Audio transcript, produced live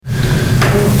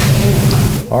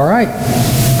All right.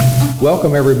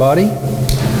 Welcome, everybody.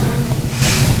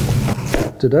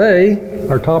 Today,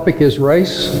 our topic is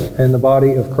race and the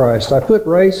body of Christ. I put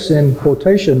race in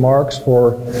quotation marks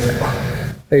for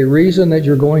a reason that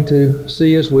you're going to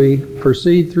see as we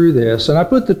proceed through this. And I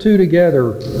put the two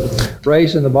together,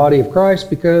 race and the body of Christ,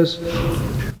 because,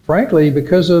 frankly,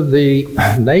 because of the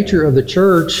nature of the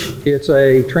church, it's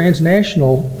a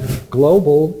transnational,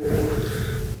 global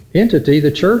entity. The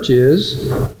church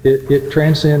is. It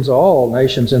transcends all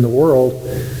nations in the world.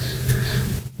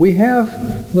 We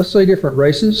have, let's say, different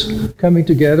races coming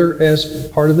together as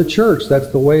part of the church. That's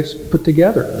the way it's put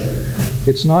together.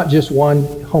 It's not just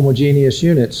one homogeneous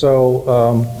unit.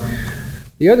 So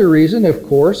the other reason, of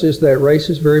course, is that race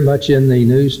is very much in the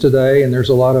news today, and there's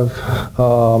a lot of,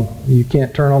 you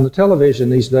can't turn on the television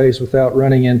these days without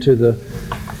running into the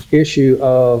issue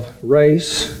of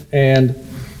race. And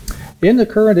in the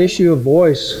current issue of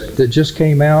Voice that just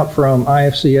came out from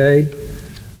IFCA,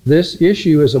 this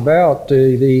issue is about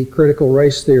the critical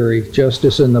race theory,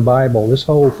 justice in the Bible. This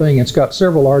whole thing, it's got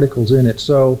several articles in it.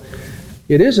 So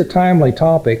it is a timely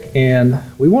topic, and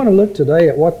we want to look today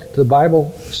at what the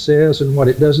Bible says and what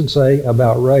it doesn't say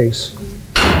about race.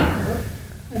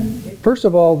 First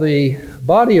of all, the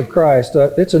body of Christ.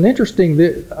 It's an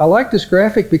interesting, I like this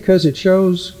graphic because it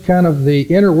shows kind of the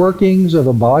inner workings of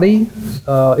a body.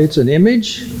 It's an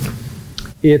image.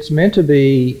 It's meant to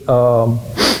be a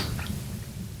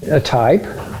type.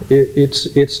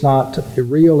 It's not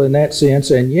real in that sense,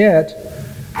 and yet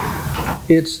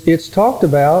it's talked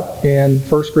about in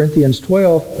 1 Corinthians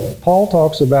 12. Paul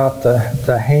talks about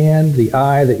the hand, the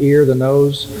eye, the ear, the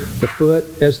nose, the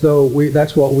foot, as though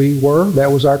that's what we were.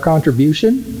 That was our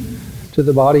contribution to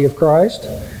the body of Christ.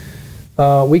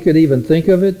 We could even think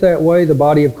of it that way. The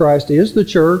body of Christ is the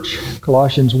church.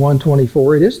 Colossians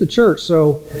 1:24. It is the church.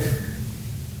 So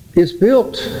it's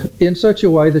built in such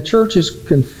a way, the church is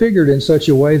configured in such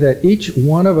a way that each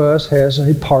one of us has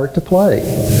a part to play.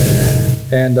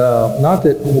 And not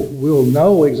that we'll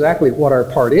know exactly what our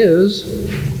part is.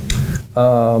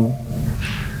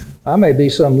 I may be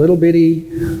some little bitty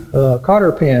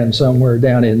cotter pin somewhere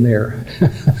down in there.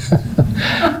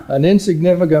 An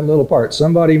insignificant little part.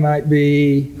 Somebody might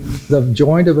be the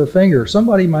joint of a finger.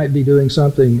 Somebody might be doing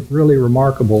something really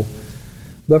remarkable.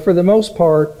 But for the most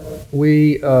part,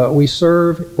 we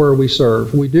serve where we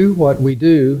serve. We do what we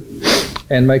do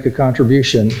and make a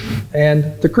contribution. And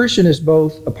the Christian is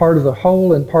both a part of the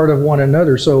whole and part of one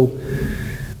another. So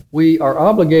we are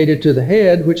obligated to the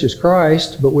head, which is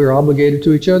Christ, but we're obligated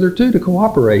to each other too, to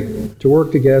cooperate, to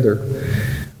work together.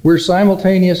 We're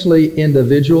simultaneously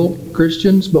individual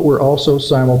Christians, but we're also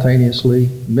simultaneously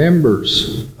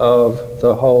members of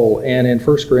the whole. And in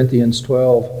 1 Corinthians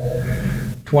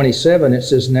 12:27, it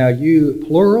says, "Now you,"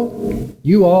 plural,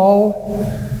 "you all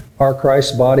are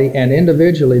Christ's body and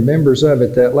individually members of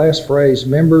it." That last phrase,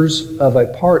 members of a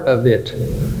part of it.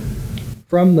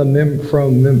 From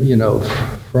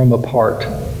a part.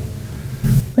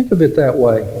 Think of it that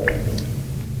way.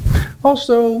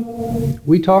 Also,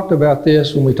 we talked about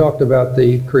this when we talked about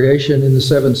the creation in the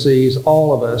 7 seas.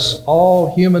 All of us,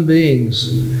 all human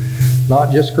beings,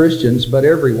 not just Christians, but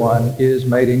everyone is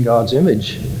made in God's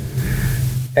image.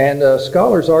 And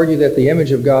scholars argue that the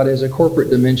image of God is a corporate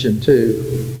dimension too.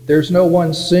 There's no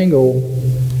one single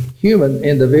human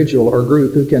individual or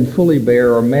group who can fully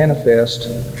bear or manifest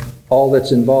all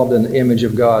that's involved in the image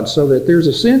of God, so that there's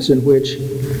a sense in which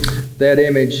that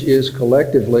image is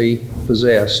collectively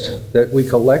possessed, that we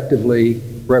collectively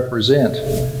represent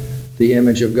the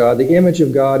image of God. The image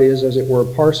of God is, as it were,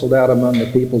 parceled out among the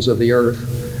peoples of the earth.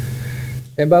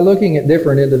 And by looking at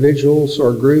different individuals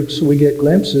or groups, we get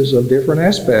glimpses of different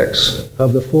aspects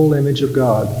of the full image of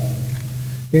God.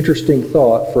 Interesting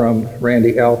thought from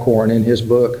Randy Alcorn in his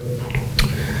book.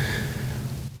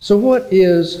 So what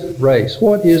is race?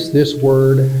 What is this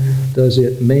word? Does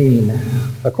it mean?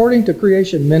 According to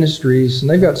Creation Ministries, and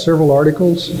they've got several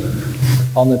articles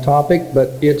on the topic,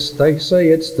 but they say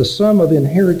it's the sum of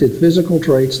inherited physical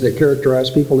traits that characterize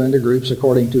people into groups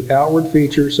according to outward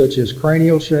features such as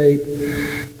cranial shape,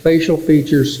 facial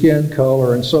features, skin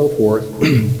color, and so forth.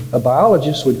 A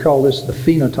biologist would call this the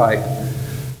phenotype,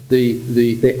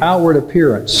 the outward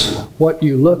appearance, what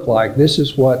you look like. This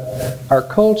is what our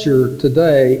culture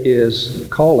today is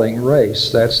calling race.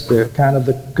 That's the kind of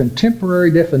the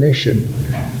contemporary definition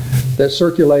that's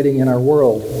circulating in our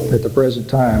world at the present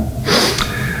time.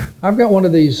 I've got one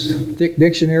of these thick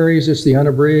dictionaries. It's the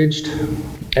unabridged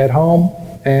at home,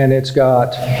 and it's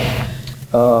got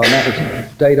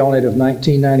date on it of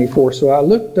 1994. So I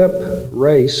looked up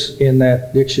race in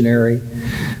that dictionary.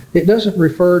 It doesn't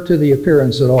refer to the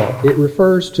appearance at all. It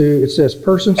refers to, it says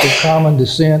persons of common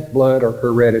descent, blood, or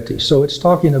heredity. So it's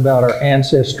talking about our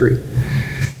ancestry.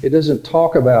 It doesn't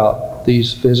talk about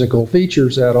these physical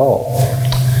features at all.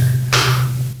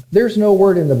 There's no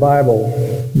word in the Bible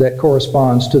that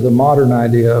corresponds to the modern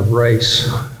idea of race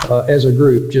as a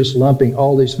group, just lumping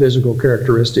all these physical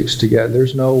characteristics together.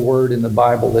 There's no word in the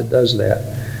Bible that does that.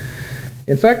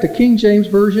 In fact, the King James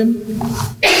Version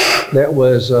that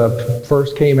was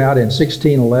first came out in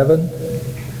 1611,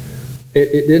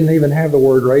 it didn't even have the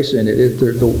word race in it.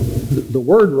 The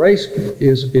word race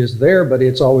is there, but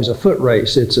it's always a foot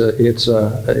race. It's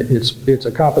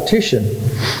a competition,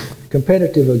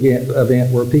 competitive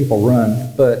event where people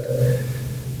run. But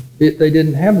they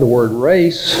didn't have the word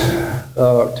race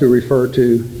to refer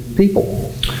to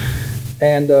people.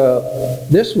 And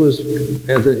this was,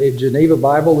 the Geneva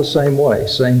Bible, the same way,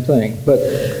 same thing. But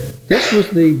this was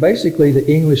basically the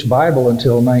English Bible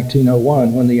until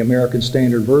 1901, when the American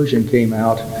Standard Version came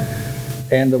out,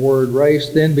 and the word race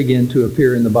then began to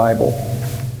appear in the Bible.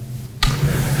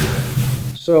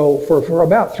 So for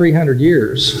about 300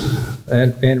 years,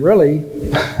 and really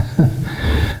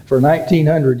for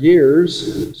 1900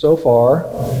 years so far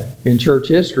in church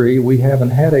history, we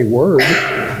haven't had a word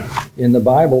in the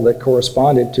Bible that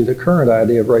corresponded to the current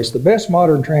idea of race. The best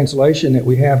modern translation that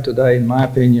we have today, in my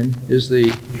opinion, is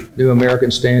the New American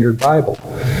Standard Bible.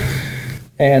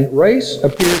 And race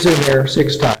appears in there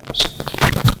 6 times.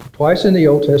 Twice in the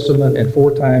Old Testament and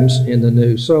 4 times in the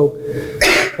New. So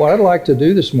what I'd like to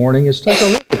do this morning is take a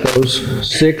look at those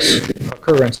 6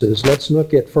 occurrences. Let's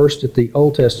look at first at the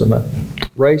Old Testament.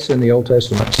 Race in the Old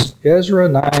Testament. Ezra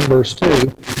 9 verse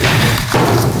 2.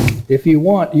 If you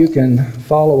want, you can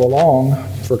follow along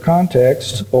for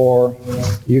context, or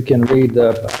you can read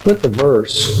put the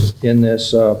verse in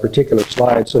this particular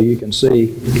slide so you can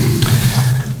see.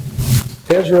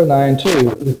 Ezra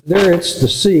 9:2. There it's the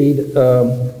seed.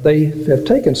 They have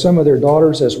taken some of their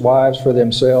daughters as wives for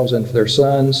themselves and for their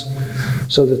sons,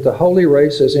 so that the holy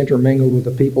race has intermingled with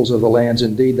the peoples of the lands.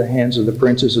 Indeed, the hands of the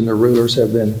princes and the rulers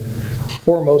have been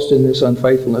foremost in this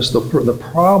unfaithfulness. The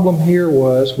problem here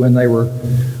was when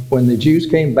the Jews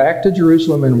came back to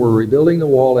Jerusalem and were rebuilding the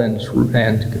wall and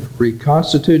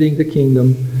reconstituting the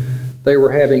kingdom, they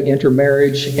were having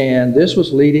intermarriage, and this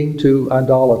was leading to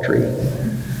idolatry.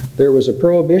 There was a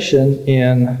prohibition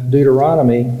in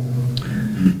Deuteronomy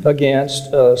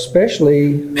against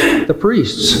especially the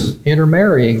priests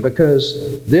intermarrying,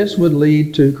 because this would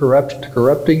lead to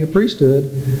corrupting the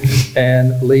priesthood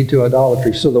and lead to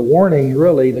idolatry. So the warning,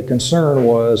 really, the concern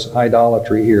was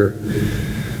idolatry here.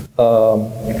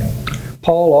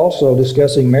 Paul, also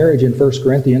discussing marriage in 1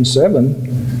 Corinthians 7,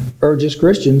 urges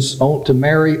Christians to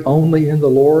marry only in the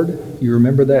Lord. You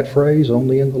remember that phrase,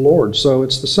 only in the Lord. So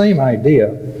it's the same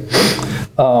idea.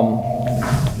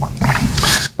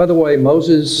 By the way,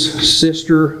 Moses'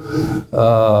 sister,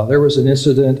 there was an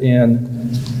incident in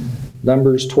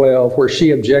Numbers 12 where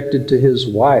she objected to his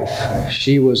wife.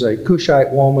 She was a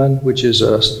Cushite woman, which is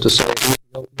to say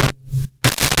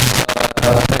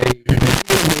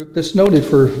that's noted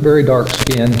for very dark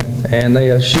skin, and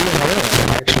she and Aaron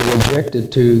actually objected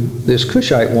to this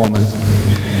Cushite woman.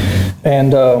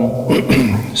 And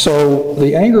so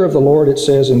the anger of the Lord, it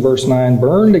says in verse 9,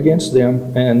 burned against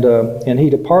them, and he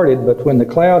departed. But when the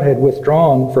cloud had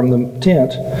withdrawn from the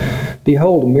tent,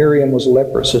 behold, Miriam was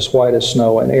leprous, as white as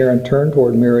snow. And Aaron turned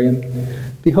toward Miriam.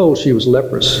 Behold, she was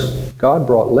leprous. God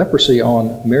brought leprosy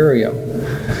on Miriam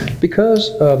because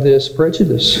of this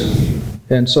prejudice.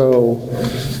 And so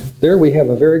there we have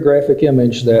a very graphic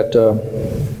image that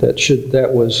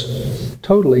was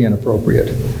totally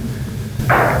inappropriate.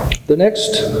 The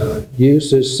next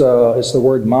use is the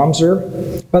word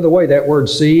mamzer. By the way, that word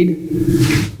seed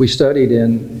we studied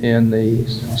in the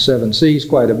 7 C's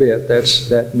quite a bit.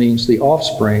 That means the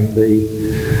offspring, the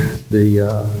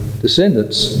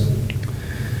descendants.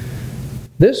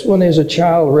 This one is a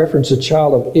child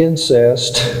of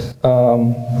incest.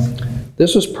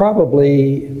 This was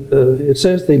probably, it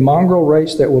says, the mongrel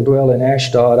race that will dwell in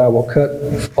Ashdod. I will cut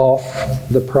off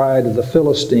the pride of the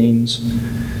Philistines.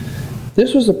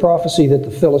 This was the prophecy that the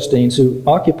Philistines, who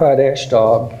occupied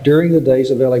Ashdod during the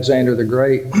days of Alexander the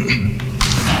Great,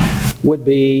 would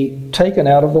be taken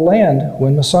out of the land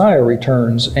when Messiah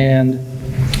returns. And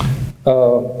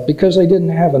because they didn't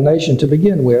have a nation to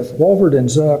begin with, Walford and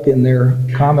Zuck, in their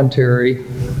commentary,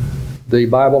 the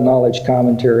Bible Knowledge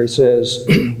Commentary, says,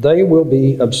 they will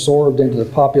be absorbed into the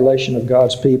population of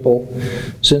God's people,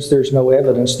 since there's no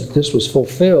evidence that this was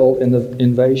fulfilled in the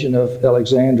invasion of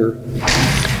Alexander.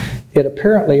 It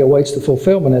apparently awaits the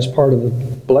fulfillment as part of the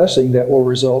blessing that will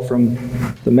result from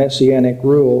the messianic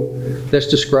rule that's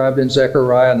described in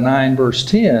Zechariah 9, verse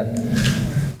 10.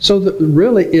 So that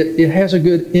really it has a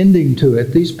good ending to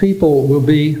it. These people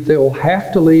they'll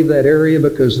have to leave that area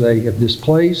because they have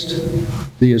displaced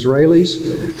the Israelis.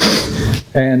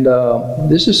 And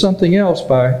this is something else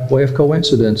by way of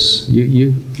coincidence.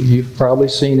 You've probably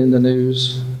seen in the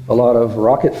news a lot of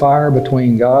rocket fire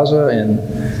between Gaza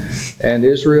and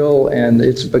Israel, and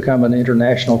it's become an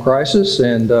international crisis.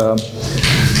 And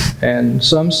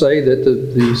some say that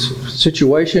the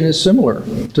situation is similar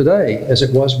today as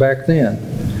it was back then.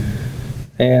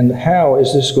 And how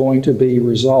is this going to be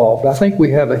resolved? I think we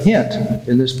have a hint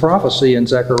in this prophecy in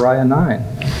Zechariah 9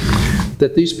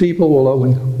 that these people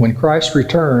will, when Christ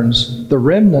returns, the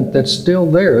remnant that's still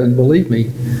there, and believe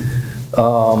me,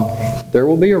 there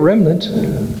will be a remnant.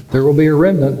 There will be a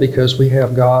remnant because we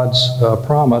have God's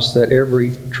promise that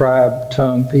every tribe,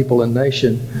 tongue, people, and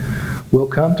nation will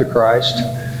come to Christ.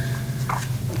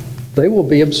 They will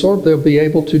be absorbed. They'll be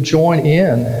able to join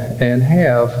in and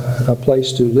have a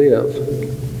place to live.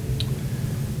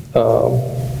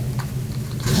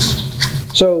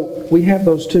 So we have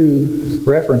those two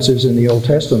references in the Old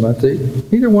Testament.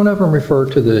 Neither one of them refer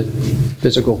to the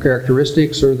physical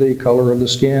characteristics or the color of the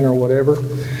skin or whatever.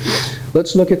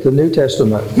 Let's look at the New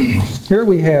Testament. Here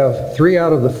we have 3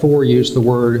 out of the 4 use the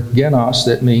word genos.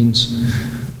 That means,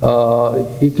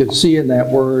 you could see in that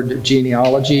word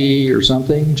genealogy or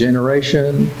something,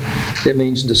 generation. It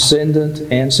means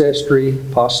descendant, ancestry,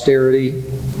 posterity.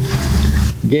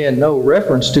 Again, no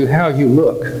reference to how you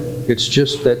look. It's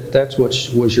just that's what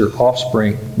was your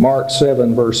offspring. Mark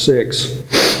 7, verse 6.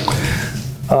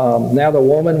 Now the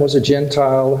woman was a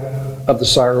Gentile of the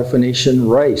Syrophoenician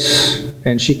race,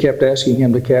 and she kept asking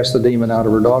him to cast the demon out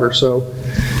of her daughter. So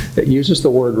it uses the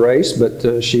word race,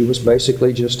 but she was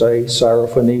basically just a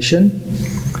Syrophoenician.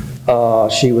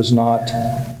 She was not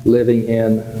living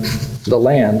in the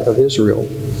land of Israel.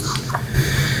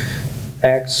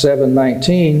 Acts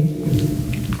 7:19.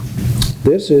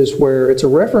 This is where it's a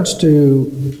reference to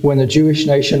when the Jewish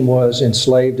nation was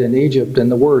enslaved in Egypt,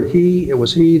 and the word it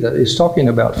was he that is talking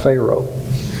about Pharaoh.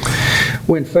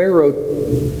 When Pharaoh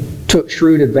took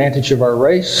shrewd advantage of our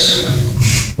race,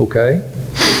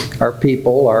 our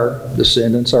people, our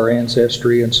descendants, our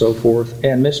ancestry, and so forth,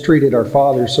 and mistreated our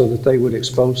fathers so that they would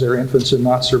expose their infants and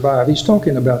not survive. He's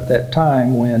talking about that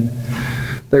time when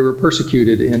they were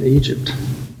persecuted in Egypt.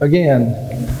 Again,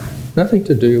 nothing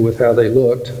to do with how they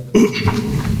looked.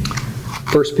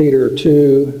 1 Peter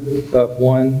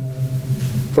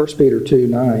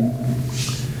 2:9.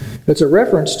 It's a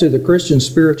reference to the Christian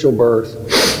spiritual birth.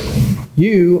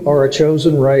 You are a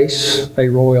chosen race, a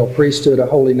royal priesthood, a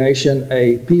holy nation,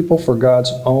 a people for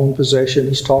God's own possession.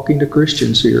 He's talking to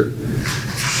Christians here.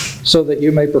 So that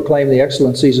you may proclaim the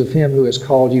excellencies of Him who has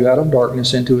called you out of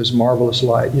darkness into His marvelous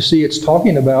light. You see, it's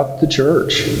talking about the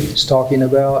church. It's talking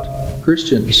about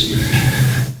Christians.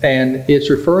 And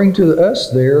it's referring to us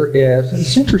there as,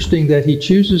 it's interesting that he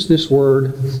chooses this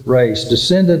word race,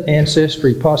 descendant,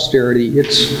 ancestry, posterity.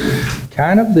 It's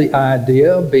kind of the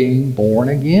idea of being born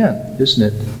again, isn't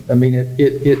it? I mean,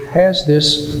 it has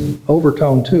this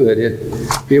overtone to it.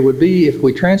 It would be, if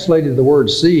we translated the word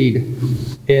seed,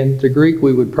 in the Greek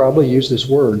we would probably use this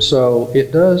word. So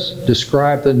it does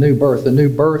describe the new birth. The new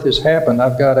birth has happened.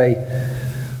 I've got a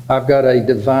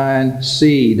divine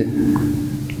seed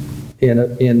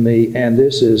in me, and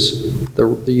this is the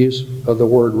use of the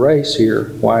word race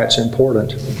here, why it's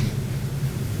important.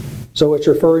 So it's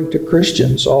referring to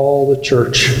Christians, all the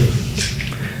church.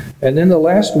 And then the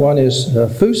last one is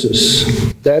phusis.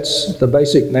 That's the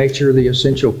basic nature, the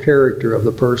essential character of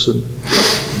the person.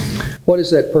 What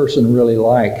is that person really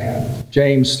like?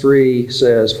 James 3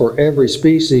 says, for every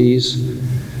species,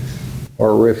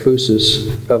 or phusis,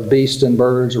 of beasts and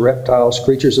birds, reptiles,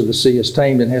 creatures of the sea is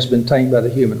tamed and has been tamed by the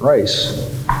human race.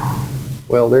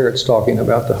 Well, there it's talking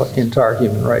about the entire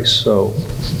human race. So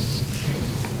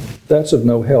that's of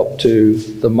no help to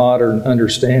the modern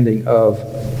understanding of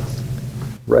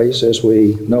race as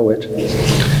we know it.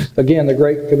 Again, the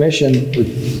Great Commission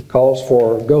calls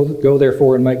for, go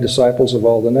therefore and make disciples of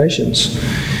all the nations.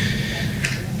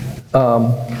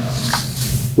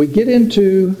 We get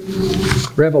into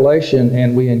Revelation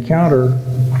and we encounter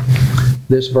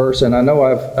this verse, and I know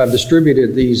I've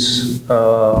distributed these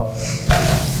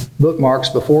bookmarks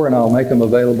before, and I'll make them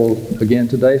available again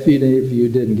today if you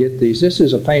didn't get these. This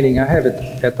is a painting. I have it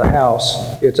at the house.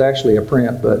 It's actually a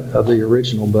print of the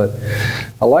original, but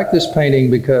I like this painting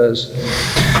because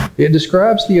It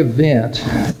describes the event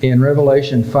in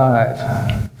Revelation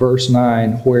 5, verse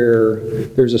 9, where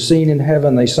there's a scene in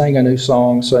heaven. They sang a new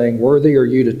song saying, "Worthy are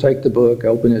you to take the book,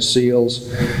 open its seals.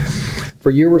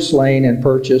 For you were slain and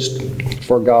purchased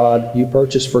for God. You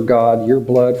purchased for God your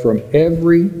blood from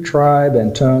every tribe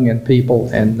and tongue and people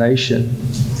and nation."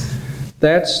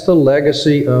 That's the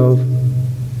legacy of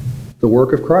the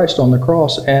work of Christ on the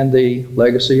cross and the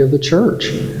legacy of the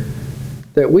church.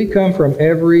 That we come from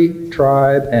every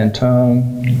tribe and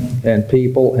tongue and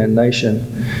people and nation.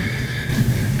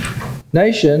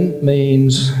 Nation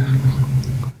means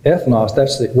ethnos.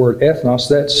 That's the word ethnos.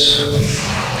 That's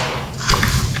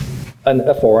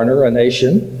a foreigner, a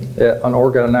nation, an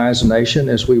organized nation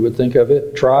as we would think of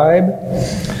it. Tribe,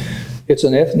 it's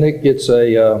an ethnic, it's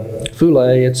a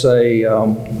phule, it's a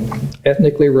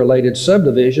ethnically related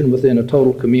subdivision within a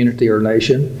total community or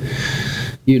nation,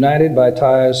 united by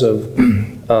ties of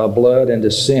blood and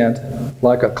descent,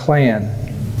 like a clan,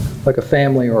 like a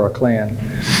family or a clan.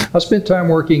 I spent time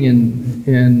working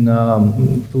in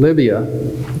Libya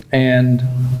and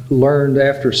learned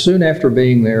soon after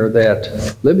being there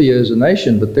that Libya is a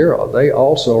nation, but they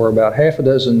also are about half a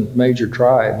dozen major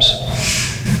tribes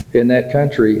in that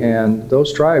country, and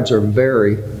those tribes are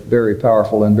very, very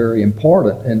powerful and very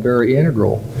important and very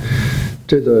integral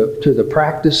to the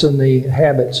practice and the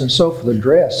habits and so forth, the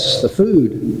dress, the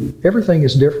food, everything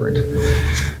is different.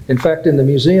 In fact, in the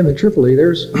museum in Tripoli,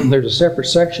 there's a separate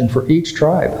section for each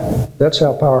tribe. That's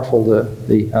how powerful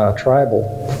the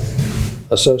tribal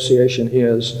association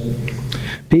is.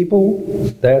 People,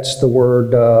 that's the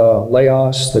word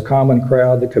laos, the common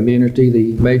crowd, the community,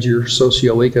 the major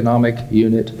socioeconomic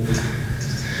unit.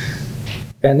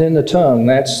 And then the tongue,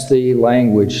 that's the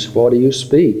language. What do you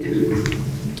speak?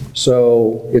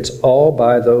 So it's all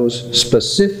by those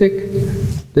specific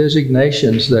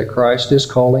designations that Christ is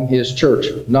calling his church.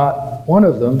 Not one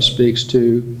of them speaks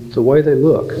to the way they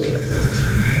look.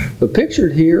 But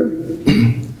pictured here,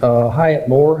 Hyatt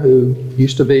Moore, who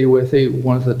used to be with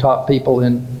one of the top people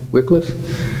in Wycliffe.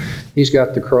 He's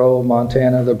got the Crow of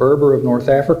Montana, the Berber of North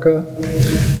Africa.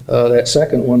 That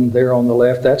second one there on the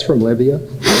left, that's from Libya.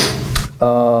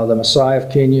 The Maasai of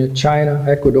Kenya, China,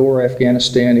 Ecuador,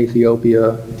 Afghanistan,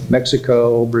 Ethiopia,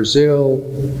 Mexico, Brazil,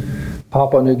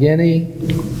 Papua New Guinea,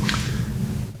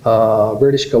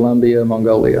 British Columbia,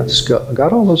 Mongolia. It's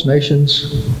got all those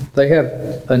nations. They have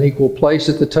an equal place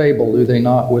at the table, do they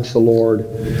not, with the Lord?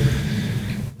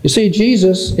 You see,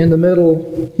 Jesus in the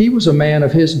middle, he was a man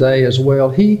of his day as well.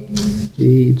 He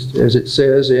as it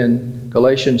says in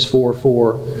Galatians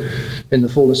 4:4, in the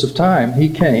fullness of time, he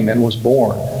came and was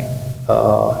born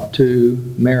to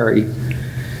Mary.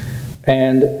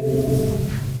 And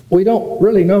we don't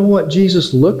really know what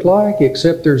Jesus looked like,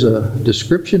 except there's a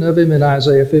description of him in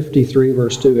Isaiah 53,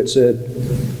 verse 2. It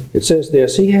says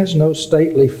this, "He has no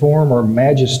stately form or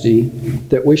majesty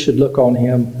that we should look on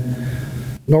him,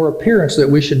 nor appearance that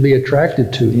we should be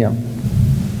attracted to him."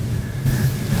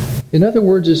 In other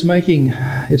words, it's making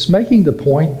the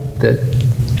point that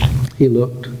he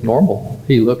looked normal.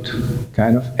 He looked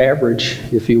kind of average,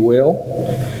 if you will.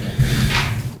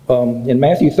 In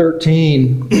Matthew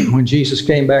 13, when Jesus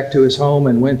came back to his home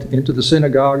and went into the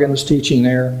synagogue and was teaching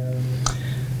there,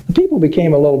 the people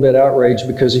became a little bit outraged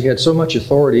because he had so much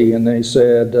authority, and they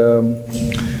said,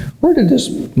 "Where did this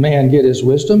man get his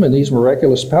wisdom and these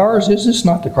miraculous powers? Is this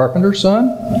not the carpenter's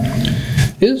son?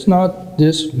 Is not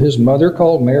this his mother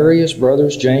called Mary, his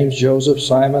brothers James, Joseph,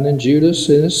 Simon, and Judas,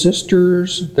 and his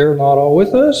sisters? They're not all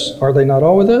with us? Are they not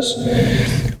all with us?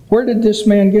 Where did this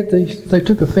man get they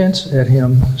took offense at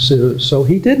him." So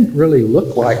he didn't really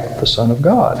look like the Son of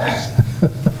God.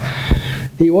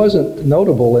 He wasn't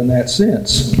notable in that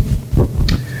sense.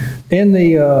 In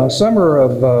the summer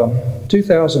of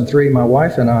 2003, my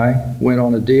wife and I went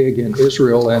on a dig in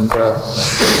Israel, and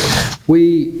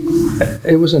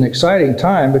it was an exciting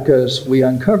time because we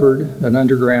uncovered an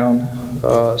underground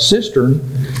cistern.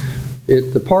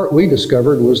 The part we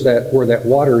discovered was that where that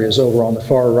water is over on the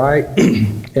far right,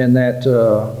 and that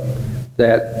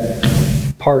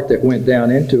part that went down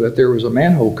into it, there was a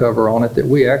manhole cover on it that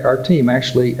our team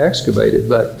actually excavated.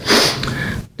 But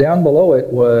down below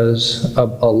it was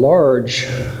a large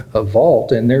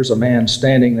vault, and there's a man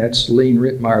standing, that's Lean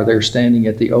Rittmeyer there standing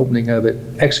at the opening of it,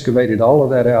 excavated all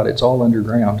of that out. It's all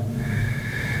underground.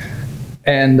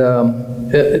 And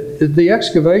the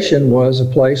excavation was a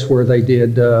place where they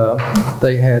had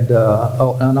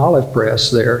an olive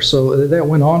press there. So that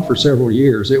went on for several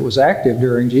years. It was active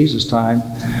during Jesus' time.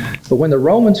 But when the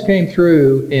Romans came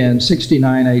through in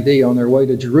 69 AD on their way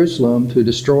to Jerusalem to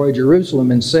destroy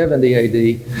Jerusalem in 70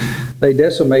 AD, they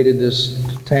decimated this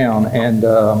town and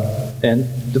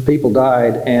the people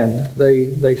died, and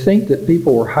they think that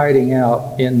people were hiding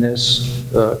out in this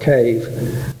cave,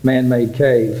 man-made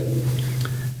cave.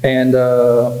 And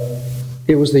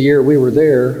it was the year we were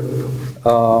there.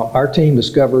 Our team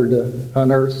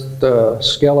unearthed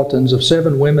skeletons of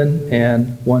 7 women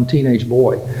and 1 teenage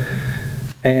boy,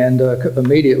 and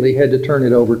immediately had to turn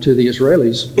it over to the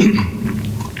Israelis,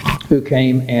 who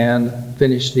came and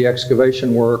finished the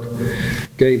excavation work,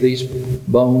 gave these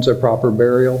bones a proper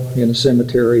burial in a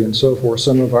cemetery and so forth.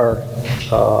 Some of our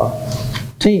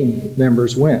team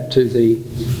members went to the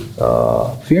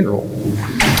funeral.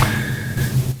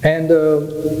 And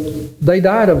they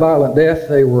died a violent death.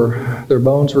 Their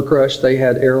bones were crushed. They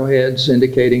had arrowheads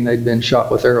indicating they'd been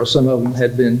shot with arrows. Some of them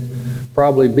had been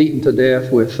probably beaten to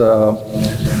death with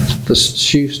the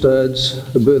shoe studs.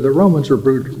 The Romans were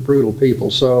brutal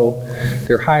people, so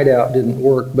their hideout didn't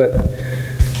work. But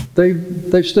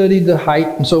they've studied the height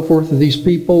and so forth of these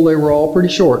people. They were all pretty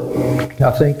short.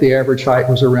 I think the average height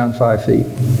was around 5 feet.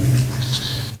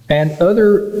 And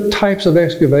other types of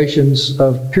excavations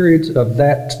of periods of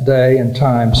that day and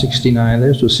time, 69,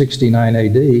 this was 69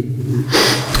 AD,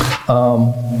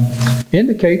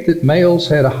 indicate that males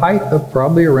had a height of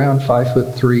probably around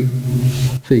 5'3"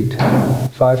 feet,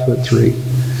 5'3".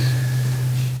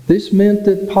 This meant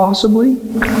that possibly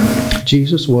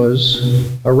Jesus was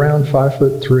around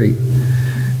 5'3".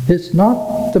 It's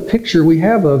not the picture we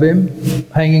have of him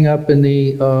hanging up in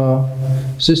the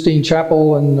Sistine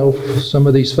Chapel and some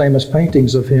of these famous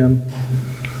paintings of him.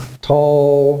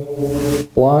 Tall,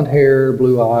 blonde hair,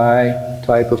 blue eye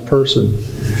type of person.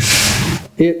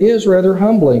 It is rather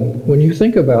humbling when you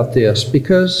think about this,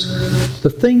 because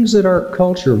the things that our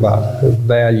culture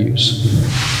values,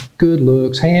 good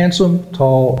looks, handsome,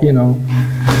 tall,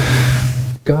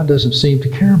 God doesn't seem to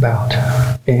care about.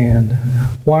 And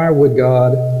why would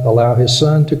God allow his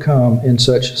son to come in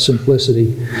such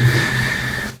simplicity?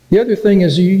 The other thing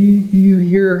is you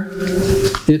hear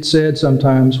it said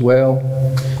sometimes, well,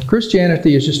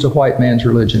 Christianity is just a white man's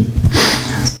religion.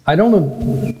 I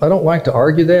don't like to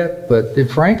argue that, but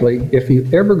frankly, if you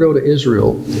ever go to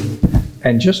Israel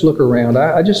and just look around,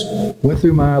 I just went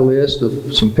through my list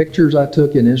of some pictures I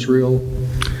took in Israel.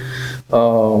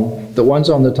 The ones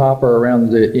on the top are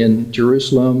in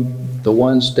Jerusalem. The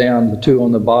ones down, the 2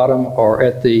 on the bottom, are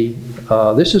at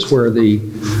this is where the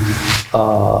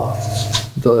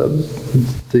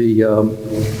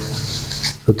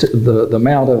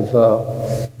Mount of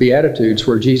Beatitudes,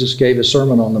 where Jesus gave his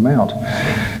Sermon on the Mount.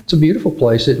 It's a beautiful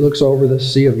place. It looks over the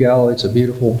Sea of Galilee. It's a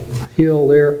beautiful hill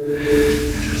there.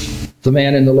 The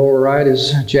man in the lower right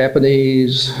is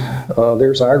Japanese.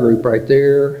 There's our group right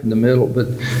there in the middle. But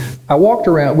I walked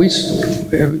around.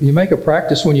 You make a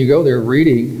practice when you go there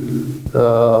reading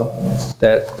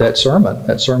that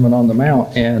sermon on the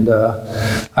Mount. And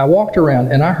I walked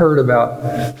around and I heard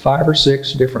about 5 or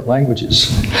 6 different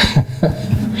languages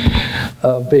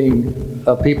of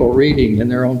people reading in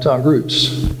their own tongue, groups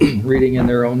reading in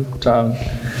their own tongue.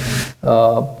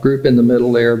 Group in the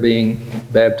middle there being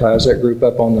baptized. That group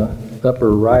up on the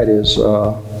upper right is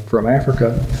from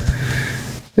Africa.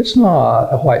 It's not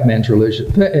a white man's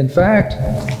religion. In fact,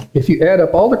 if you add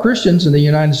up all the Christians in the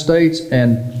United States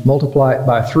and multiply it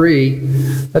by 3,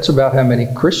 that's about how many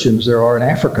Christians there are in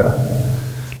Africa.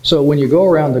 So when you go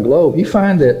around the globe, you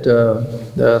find that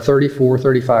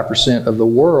 34-35% of the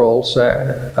world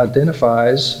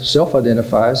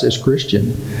self-identifies as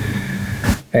Christian.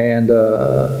 And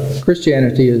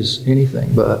Christianity is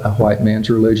anything but a white man's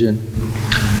religion.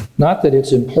 Not that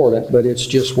it's important, but it's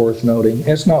just worth noting.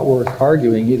 It's not worth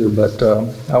arguing either, but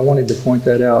I wanted to point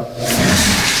that out.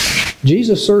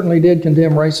 Jesus certainly did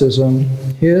condemn racism.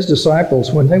 His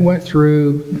disciples, when they went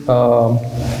through,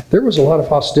 there was a lot of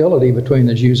hostility between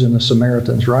the Jews and the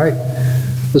Samaritans, right?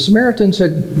 The Samaritans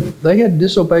had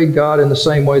disobeyed God in the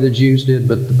same way the Jews did,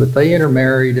 but they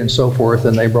intermarried and so forth,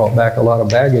 and they brought back a lot of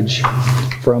baggage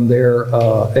from their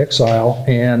exile,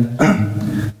 and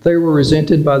they were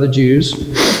resented by the Jews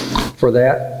for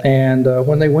that. And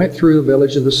when they went through the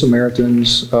village of the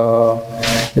Samaritans,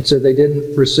 it said they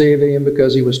didn't receive him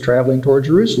because he was traveling toward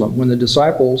Jerusalem. When the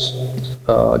disciples,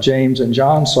 James and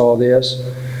John, saw this,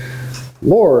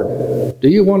 Lord, do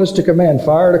you want us to command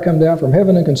fire to come down from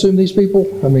heaven and consume these people?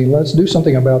 I mean, let's do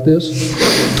something about this.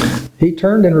 He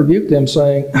turned and rebuked them,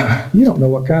 saying, you don't know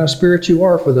what kind of spirit you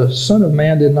are, for the Son of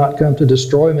Man did not come to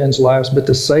destroy men's lives, but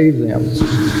to save them.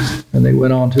 And they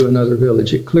went on to another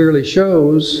village. It clearly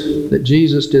shows that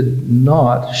Jesus did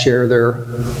not share their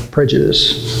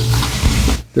prejudice,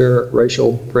 their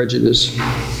racial prejudice.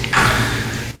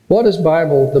 What does the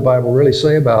Bible really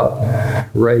say about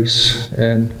race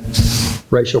and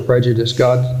racial prejudice?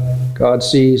 God God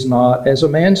sees not as a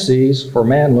man sees, for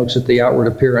man looks at the outward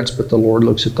appearance, but the Lord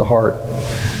looks at the heart.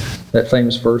 That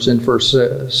famous verse in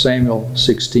 1 Samuel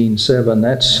 16:7.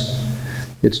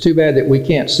 It's too bad that we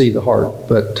can't see the heart,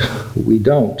 but we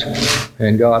don't,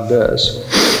 and God does.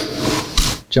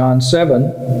 John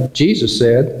 7, Jesus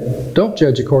said, "Don't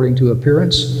judge according to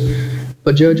appearance,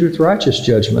 but judge with righteous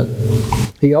judgment."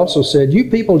 He also said,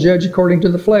 "You people judge according to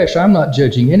the flesh. I'm not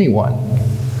judging anyone."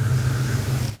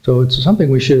 So it's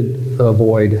something we should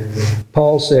avoid.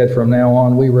 Paul said, "From now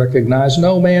on, we recognize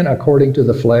no man according to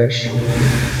the flesh."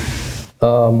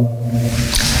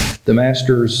 The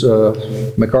Master's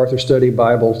MacArthur Study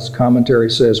Bible's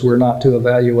commentary says we're not to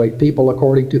evaluate people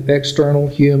according to external,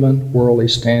 human, worldly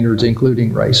standards,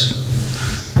 including race.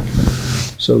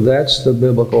 So that's the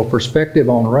biblical perspective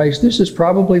on race. This is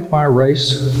probably why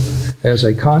race as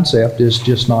a concept is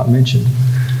just not mentioned.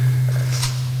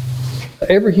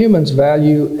 Every human's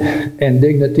value and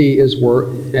dignity is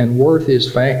worth is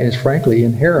frankly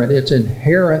inherent. It's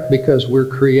inherent because we're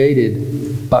created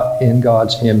in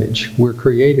God's image. We're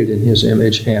created in His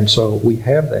image, and so we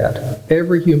have that.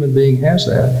 Every human being has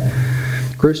that,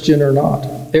 Christian or not.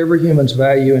 Every human's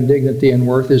value and dignity and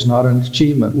worth is not an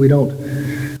achievement. We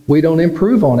don't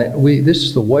improve on it. This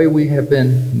is the way we have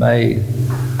been made.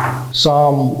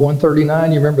 Psalm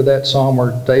 139, you remember that psalm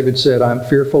where David said, "I'm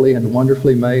fearfully and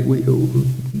wonderfully made."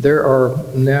 There are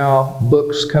now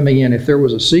books coming in. If there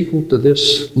was a sequel to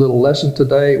this little lesson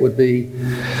today, it would be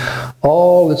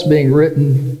all that's being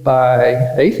written by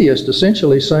atheists,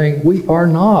 essentially saying we are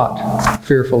not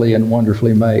fearfully and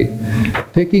wonderfully made,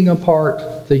 picking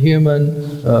apart the human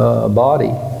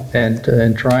body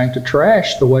and trying to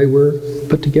trash the way we're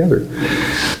put together.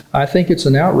 I think it's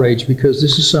an outrage because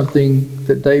this is something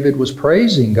that David was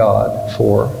praising God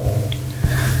for.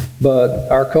 But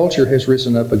our culture has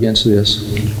risen up against this.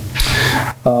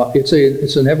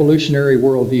 It's an evolutionary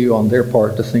worldview on their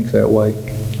part to think that way.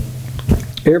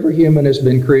 Every human has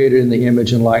been created in the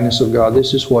image and likeness of God.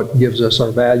 This is what gives us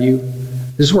our value.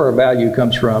 This is where our value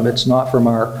comes from. It's not from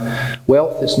our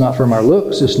wealth. It's not from our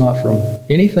looks. It's not from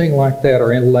anything like that,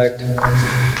 our intellect.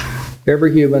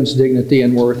 Every human's dignity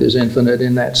and worth is infinite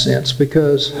in that sense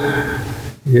because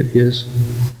it is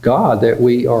God that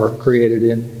we are created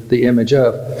in the image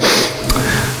of.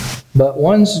 But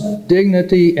one's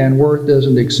dignity and worth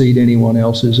doesn't exceed anyone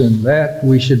else's, and that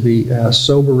we should be a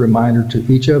sober reminder to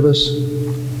each of us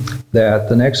that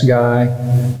the next guy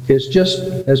is just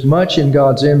as much in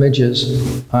God's image as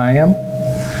I am,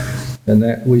 and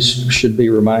that we should be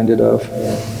reminded of.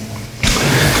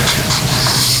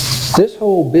 This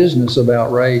whole business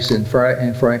about race, and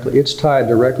frankly, it's tied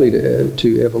directly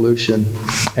to evolution.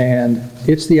 And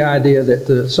it's the idea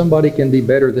that somebody can be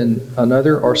better than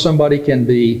another, or somebody can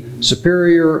be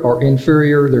superior or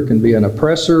inferior. There can be an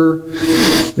oppressor,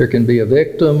 there can be a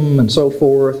victim, and so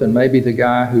forth. And maybe the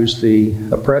guy who's the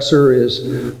oppressor is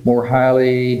more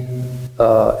highly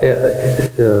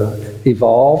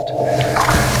evolved.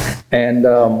 And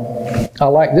I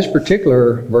like this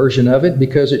particular version of it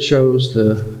because it shows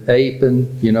the ape and,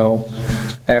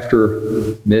 after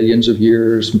millions of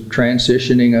years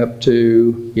transitioning up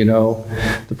to,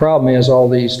 the problem is all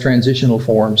these transitional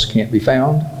forms can't be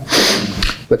found.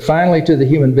 But finally to the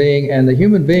human being, and the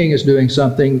human being is doing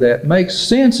something that makes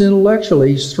sense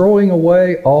intellectually. He's throwing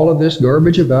away all of this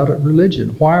garbage about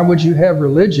religion. Why would you have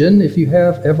religion if you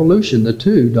have evolution? The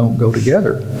two don't go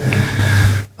together.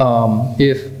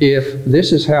 If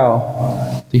this is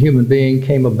how the human being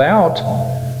came about,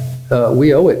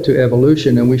 we owe it to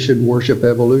evolution, and we should worship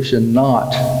evolution,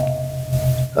 not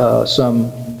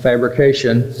some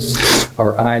fabrication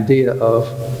or idea of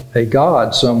a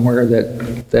God somewhere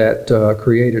that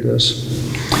created us.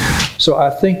 So I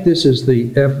think this is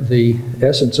the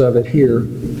essence of it here.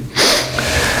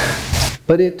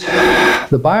 But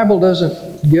the Bible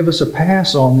doesn't give us a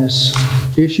pass on this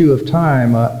issue of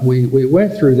time. We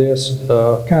went through this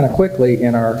kind of quickly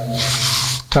in our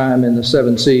time in the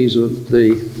 7 C's with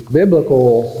the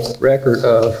biblical record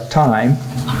of time.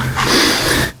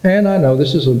 And I know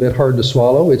this is a bit hard to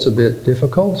swallow. It's a bit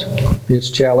difficult. It's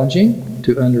challenging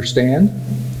to understand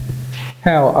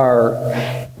how our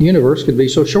universe could be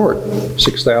so short,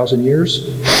 6,000 years.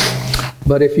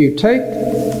 But if you take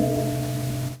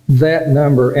that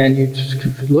number and you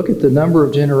look at the number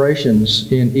of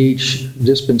generations in each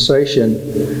dispensation,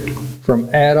 from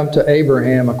Adam to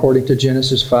Abraham, according to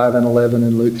Genesis 5 and 11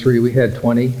 and Luke 3, we had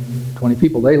 20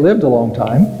 people. They lived a long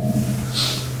time.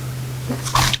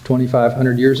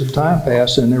 2,500 years of time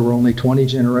passed, and there were only 20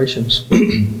 generations.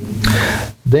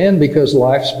 Then, because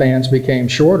lifespans became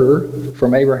shorter,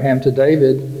 from Abraham to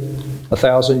David,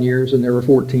 1,000 years, and there were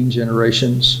 14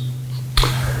 generations.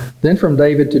 Then from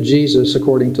David to Jesus,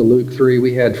 according to Luke 3,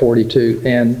 we had 42.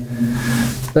 And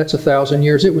that's 1,000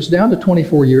 years. It was down to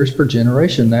 24 years per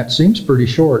generation. That seems pretty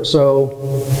short.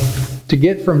 So to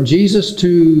get from Jesus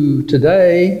to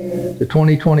today, to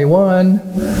 2021,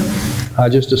 I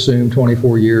just assumed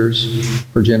 24 years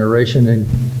per generation,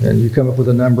 and you come up with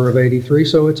a number of 83,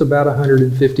 so it's about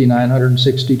 159,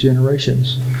 160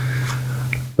 generations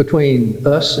between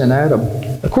us and Adam.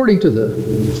 According to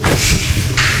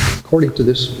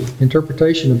this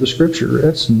interpretation of the Scripture,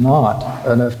 that's not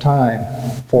enough time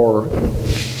for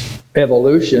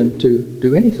evolution to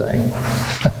do anything.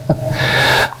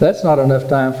 That's not enough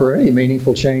time for any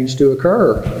meaningful change to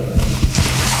occur.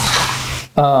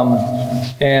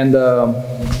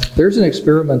 There's an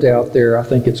experiment out there, I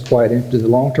think it's quite interesting, the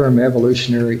long-term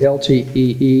evolutionary,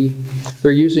 LTEE.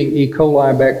 They're using E.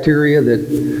 coli bacteria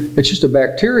it's just a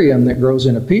bacterium that grows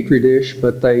in a petri dish,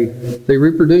 but they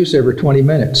reproduce every 20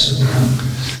 minutes.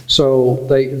 So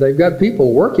they've got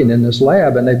people working in this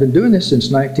lab, and they've been doing this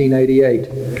since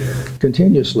 1988,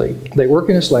 continuously. They work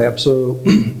in this lab, so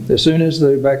as soon as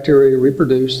the bacteria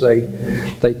reproduce, they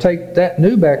take that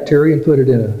new bacteria and put it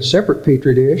in a separate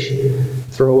petri dish,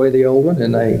 throw away the old one,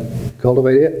 and they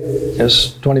cultivate it.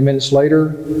 As 20 minutes later,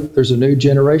 there's a new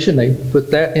generation. They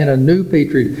put that in a new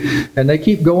petri, and they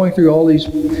keep going through all these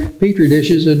petri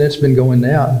dishes, and it's been going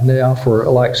now for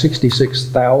like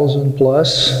 66,000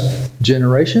 plus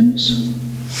generations.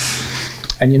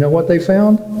 And you know what they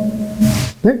found?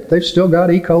 They've still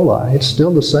got E. coli. It's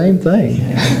still the same thing.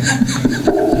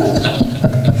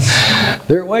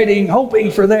 They're waiting,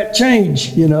 hoping for that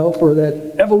change, for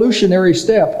that evolutionary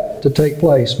step to take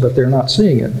place, but they're not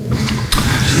seeing it.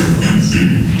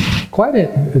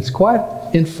 It's quite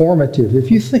informative. If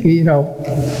you think,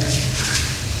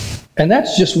 and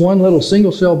that's just one little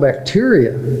single cell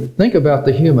bacteria. Think about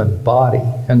the human body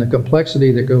and the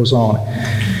complexity that goes on.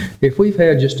 If we've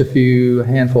had just a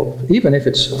handful, even if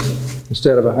it's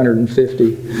instead of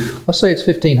 150, let's say it's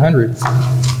 1,500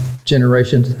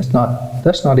 generations,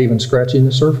 that's not even scratching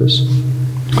the surface.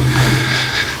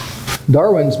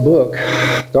 Darwin's book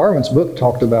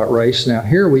talked about race. Now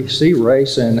here we see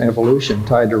race and evolution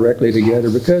tied directly together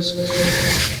because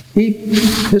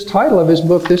his title of his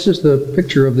book, this is the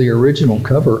picture of the original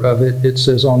cover of it. It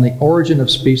says, "On the Origin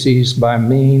of Species by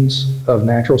Means of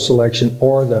Natural Selection,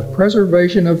 or the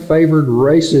Preservation of Favored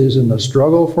Races in the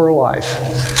Struggle for Life."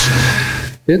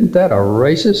 Isn't that a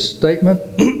racist statement?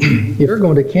 If they're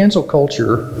going to cancel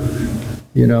culture,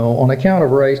 on account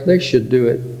of race, they should do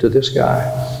it to this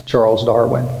guy, Charles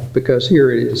Darwin, because here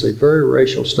it is, a very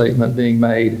racial statement being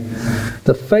made.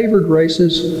 The favored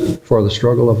races for the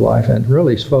struggle of life. And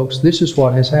really, folks, this is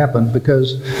what has happened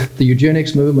because the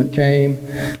eugenics movement came,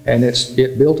 and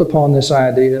it built upon this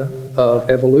idea of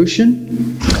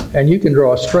evolution. And you can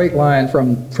draw a straight line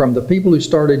from the people who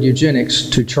started eugenics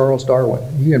to Charles Darwin.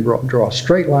 You can draw a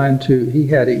straight line to, he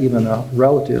had even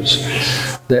relatives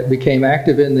that became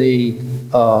active in the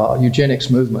eugenics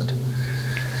movement.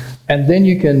 And then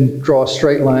you can draw a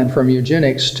straight line from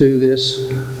eugenics to this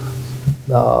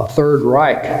Third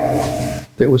Reich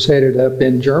that was headed up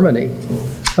in Germany,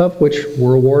 of which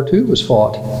World War II was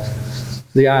fought.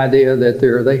 The idea that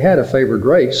they had a favored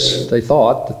race. They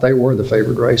thought that they were the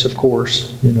favored race, of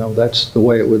course. That's the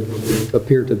way it would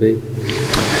appear to be.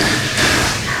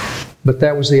 But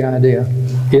that was the idea.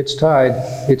 It's tied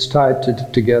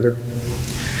together.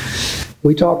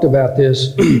 We talked about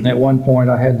this at one point.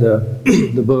 I had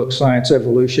the book Science,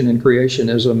 Evolution, and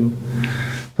Creationism,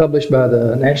 published by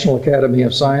the National Academy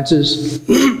of Sciences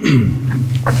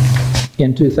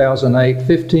in 2008.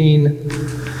 15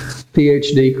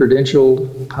 PhD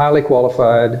credentialed, highly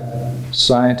qualified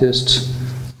scientists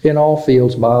in all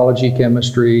fields, biology,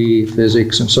 chemistry,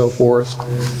 physics, and so forth,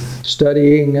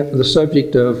 studying the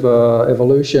subject of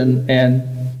evolution, and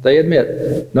they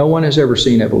admit no one has ever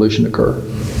seen evolution occur.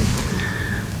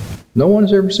 No one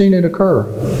has ever seen it occur.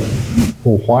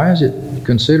 Well, why is it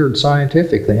considered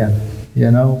scientific then?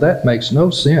 That makes no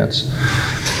sense.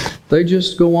 They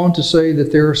just go on to say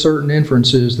that there are certain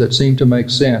inferences that seem to make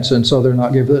sense, and so they're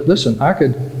not giving it. Listen, I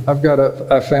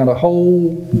found a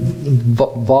whole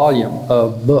volume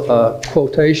of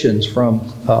quotations from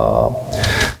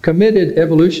committed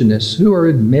evolutionists who are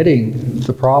admitting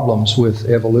the problems with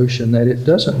evolution, that it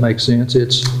doesn't make sense.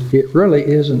 It really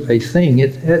isn't a thing.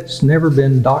 It's never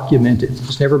been documented.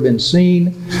 It's never been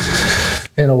seen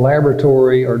in a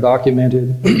laboratory or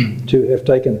documented to have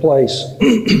taken place.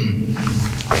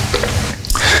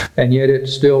 And yet it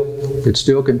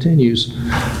still continues.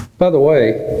 By the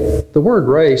way, the word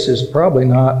race is probably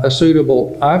not a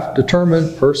suitable, I've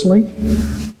determined personally,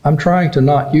 I'm trying to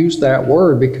not use that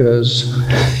word because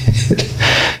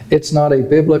It's not a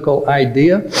biblical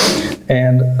idea,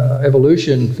 and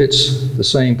evolution fits the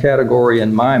same category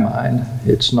in my mind.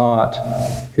 It's not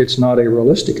a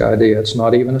realistic idea. It's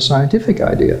not even a scientific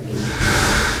idea.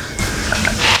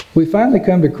 We finally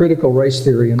come to critical race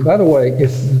theory, and by the way, I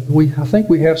think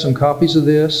we have some copies of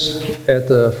this at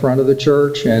the front of the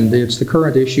church, and it's the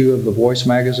current issue of the Voice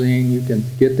magazine. You can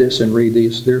get this and read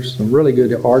these. There's some really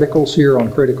good articles here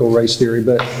on critical race theory,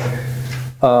 but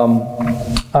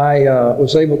I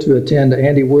was able to attend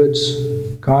Andy Wood's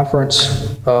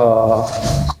conference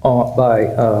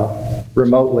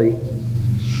remotely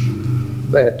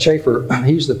at Chafer.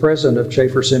 He's the president of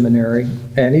Chafer Seminary,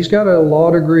 and he's got a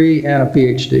law degree and a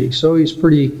PhD. So he's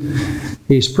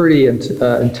pretty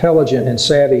intelligent and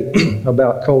savvy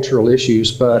about cultural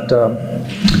issues. But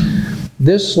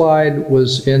this slide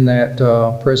was in that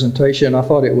presentation. I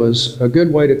thought it was a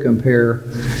good way to compare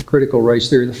critical race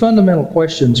theory. The fundamental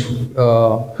questions: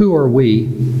 who are we?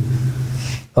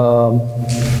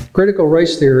 Critical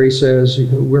race theory says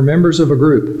we're members of a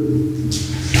group.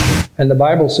 And the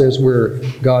Bible says we're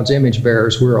God's image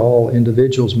bearers. We're all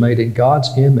individuals made in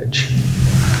God's image.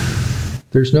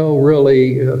 There's no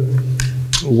really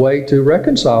way to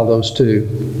reconcile those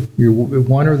two. You're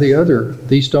one or the other.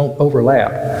 These don't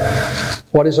overlap.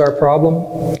 What is our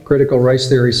problem? Critical race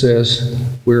theory says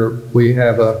we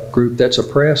have a group that's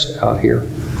oppressed out here.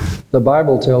 The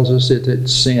Bible tells us that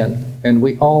it's sin, and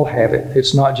we all have it.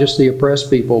 It's not just the oppressed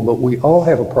people, but we all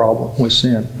have a problem with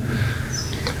sin.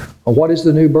 What is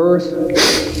the new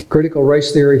birth? Critical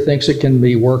race theory thinks it can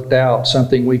be worked out,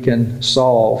 something we can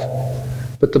solve.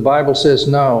 But the Bible says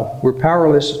no, we're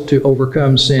powerless to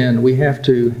overcome sin. We have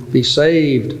to be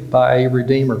saved by a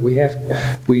Redeemer.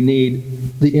 We need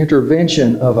the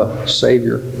intervention of a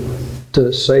Savior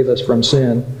to save us from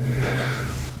sin.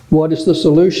 What is the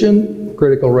solution?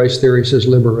 Critical race theory says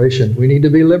liberation. We need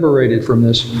to be liberated from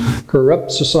this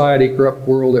corrupt society, corrupt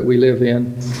world that we live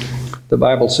in. The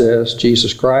Bible says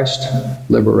Jesus Christ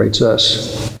liberates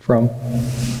us from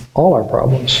all our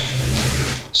problems,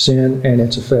 sin and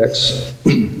its effects,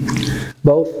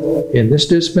 both in this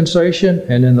dispensation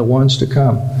and in the ones to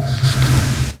come.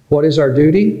 What is our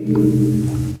duty?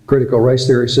 Critical race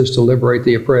theory says to liberate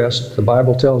the oppressed. The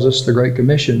Bible tells us the Great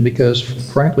Commission because,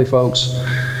 frankly, folks,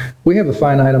 we have a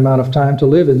finite amount of time to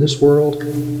live in this world,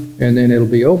 and then it'll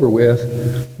be over with.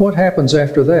 What happens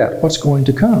after that? What's going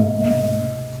to come?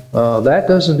 That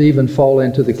doesn't even fall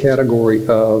into the category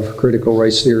of critical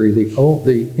race theory.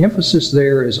 The emphasis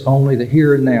there is only the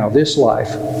here and now, this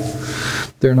life.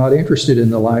 They're not interested in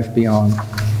the life beyond.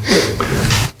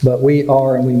 But we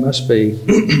are and we must be.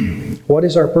 What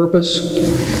is our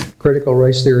purpose? Critical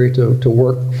race theory to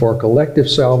work for collective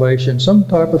salvation, some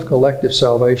type of collective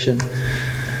salvation.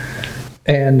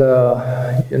 And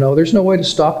there's no way to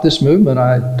stop this movement.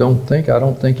 I don't think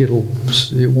it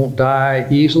won't die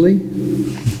easily.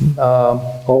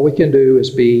 All we can do is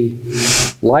be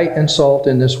light and salt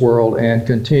in this world and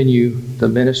continue the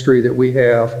ministry that we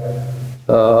have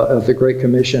of the Great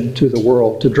Commission to the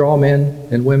world, to draw men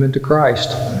and women to Christ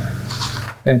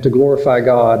and to glorify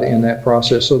God in that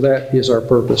process. So that is our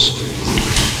purpose.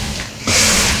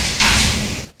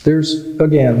 There's,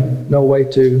 again, no way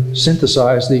to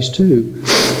synthesize these two.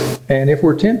 And if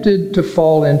we're tempted to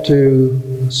fall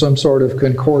into some sort of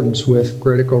concordance with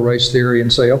critical race theory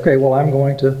and say, okay, well, I'm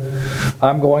going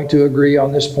to agree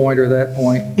on this point or that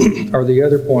point or the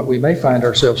other point, we may find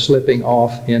ourselves slipping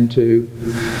off into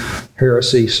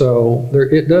heresy. So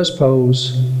it does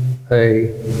pose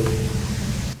a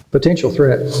potential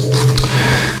threat.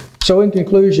 So in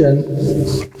conclusion,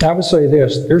 I would say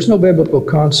this: there's no biblical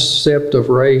concept of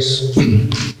race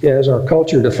as our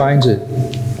culture defines it.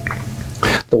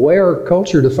 The way our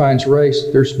culture defines race,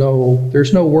 there's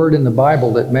no word in the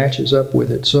Bible that matches up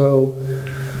with it. So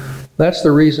that's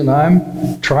the reason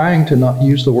I'm trying to not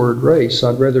use the word race.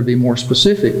 I'd rather be more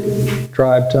specific.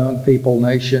 Tribe, tongue, people,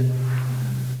 nation,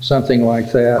 something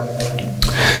like that.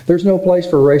 There's no place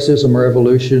for racism or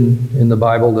evolution in the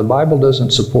Bible. The Bible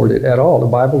doesn't support it at all. The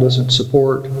Bible doesn't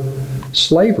support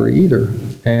slavery either.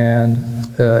 And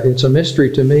it's a mystery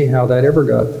to me how that ever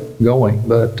got going.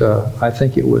 But I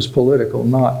think it was political,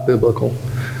 not biblical.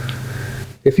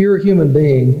 If you're a human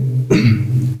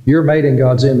being, you're made in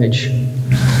God's image.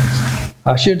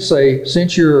 I should say,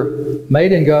 since you're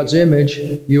made in God's image,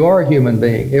 you are a human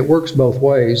being. It works both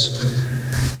ways.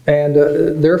 And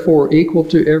therefore equal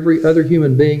to every other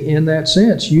human being in that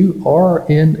sense. You are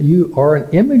an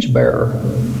image bearer.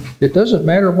 It doesn't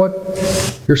matter what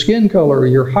your skin color or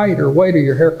your height or weight or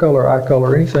your hair color, eye color,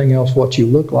 or anything else, what you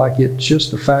look like. It's just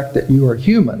the fact that you are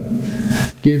human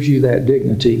gives you that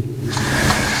dignity.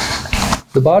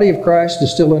 The body of Christ is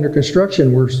still under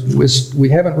construction. We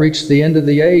haven't reached the end of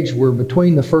the age. We're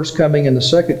between the first coming and the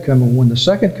second coming. When the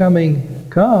second coming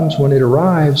comes, when it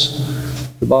arrives,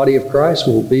 the body of Christ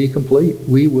will be complete.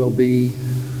 We will be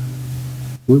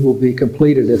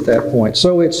completed at that point.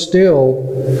 So it's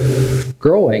still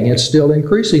growing. It's still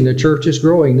increasing. The church is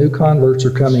growing. New converts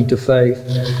are coming to faith,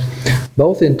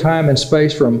 both in time and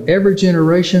space, from every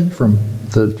generation, from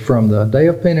the day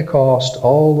of Pentecost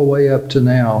all the way up to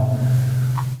now,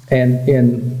 and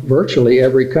in virtually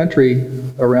every country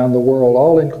around the world,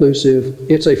 all inclusive.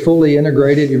 It's a fully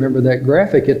integrated, you remember that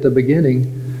graphic at the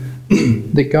beginning,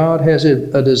 that God has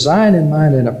a design in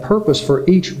mind and a purpose for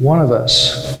each one of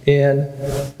us in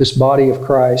this body of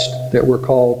Christ that we're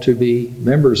called to be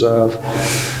members of.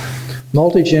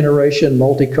 Multi-generation,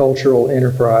 multicultural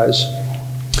enterprise.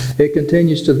 It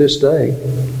continues to this day,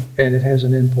 and it has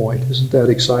an end point. Isn't that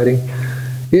exciting?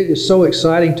 It is so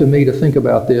exciting to me to think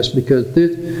about this, because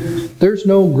there's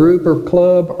no group or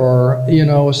club or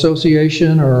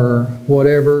association or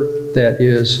whatever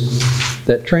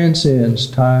that transcends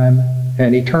time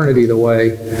and eternity the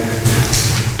way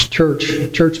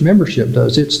church membership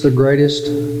does. It's the greatest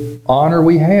honor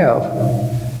we have,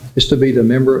 is to be the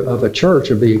member of a church,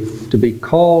 to be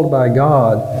called by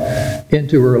God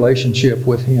into a relationship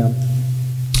with Him.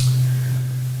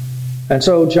 And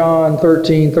so John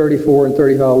 13, 34 and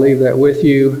 35, I'll leave that with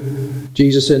you.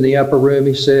 Jesus in the upper room,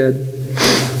 He said,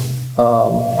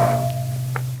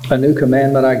 a new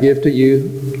commandment I give to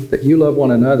you, that you love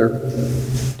one another,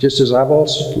 just as I've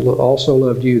also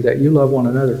loved you, that you love one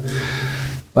another.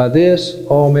 By this,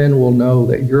 all men will know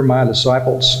that you're my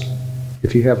disciples,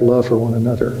 if you have love for one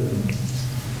another.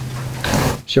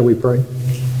 Shall we pray?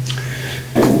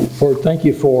 Lord, thank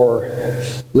you for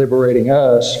liberating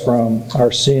us from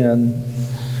our sin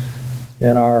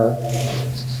and our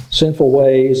sinful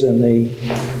ways and the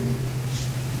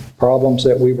problems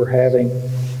that we were having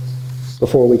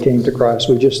before we came to Christ.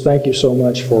 We just thank you so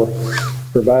much for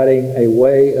providing a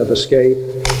way of escape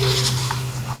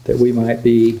that we might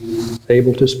be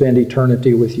able to spend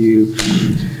eternity with you.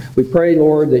 We pray,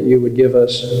 Lord, that you would give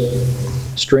us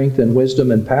strength and wisdom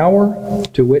and power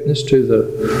to witness to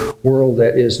the world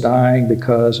that is dying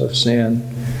because of sin,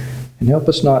 and help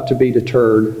us not to be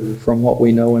deterred from what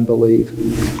we know and believe.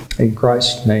 In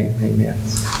Christ's name, amen.